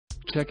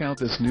Check out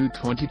this new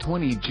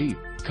 2020 Jeep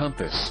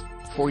Compass.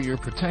 For your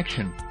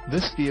protection,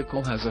 this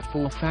vehicle has a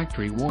full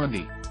factory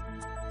warranty.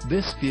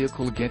 This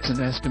vehicle gets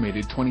an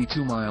estimated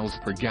 22 miles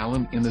per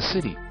gallon in the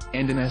city,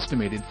 and an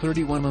estimated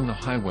 31 on the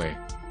highway.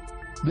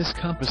 This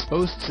Compass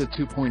boasts a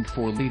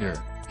 2.4-liter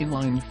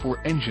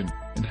inline-4 engine,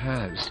 and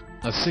has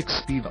a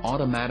 6-speed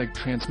automatic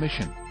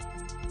transmission.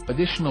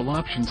 Additional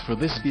options for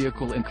this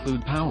vehicle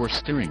include power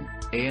steering,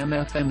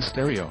 AM/FM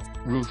stereo,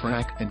 roof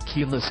rack and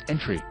keyless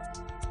entry.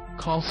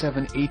 Call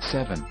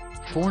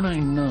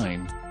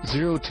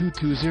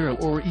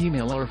 787-499-0220 or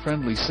email our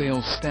friendly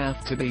sales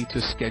staff today to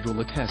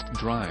schedule a test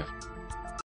drive.